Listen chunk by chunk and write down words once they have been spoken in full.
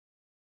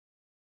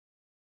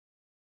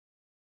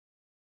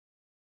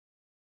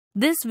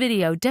This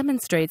video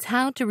demonstrates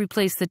how to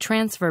replace the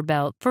transfer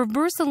belt for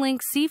VersaLink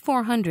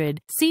C400,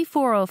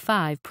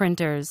 C405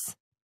 printers.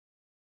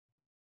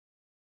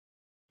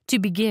 To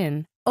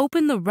begin,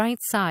 open the right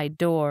side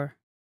door.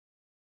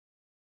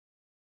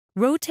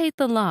 Rotate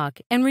the lock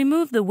and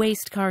remove the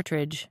waste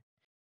cartridge.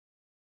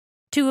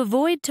 To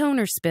avoid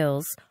toner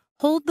spills,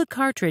 hold the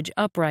cartridge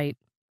upright.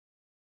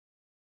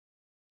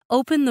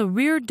 Open the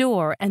rear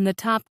door and the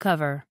top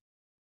cover.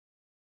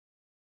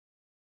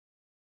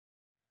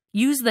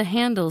 Use the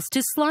handles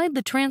to slide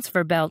the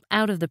transfer belt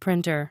out of the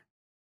printer.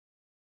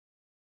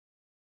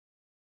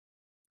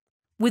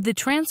 With the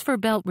transfer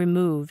belt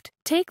removed,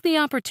 take the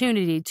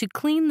opportunity to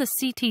clean the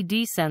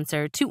CTD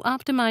sensor to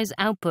optimize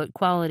output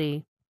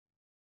quality.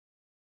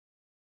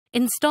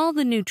 Install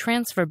the new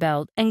transfer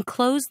belt and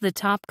close the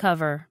top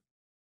cover.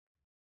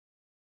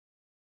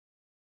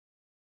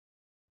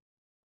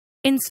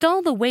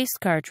 Install the waste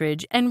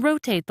cartridge and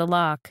rotate the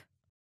lock.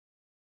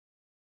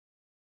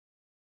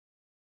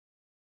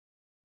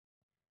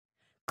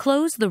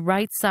 Close the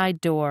right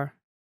side door.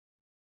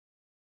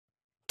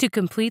 To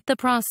complete the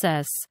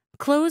process,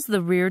 close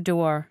the rear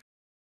door.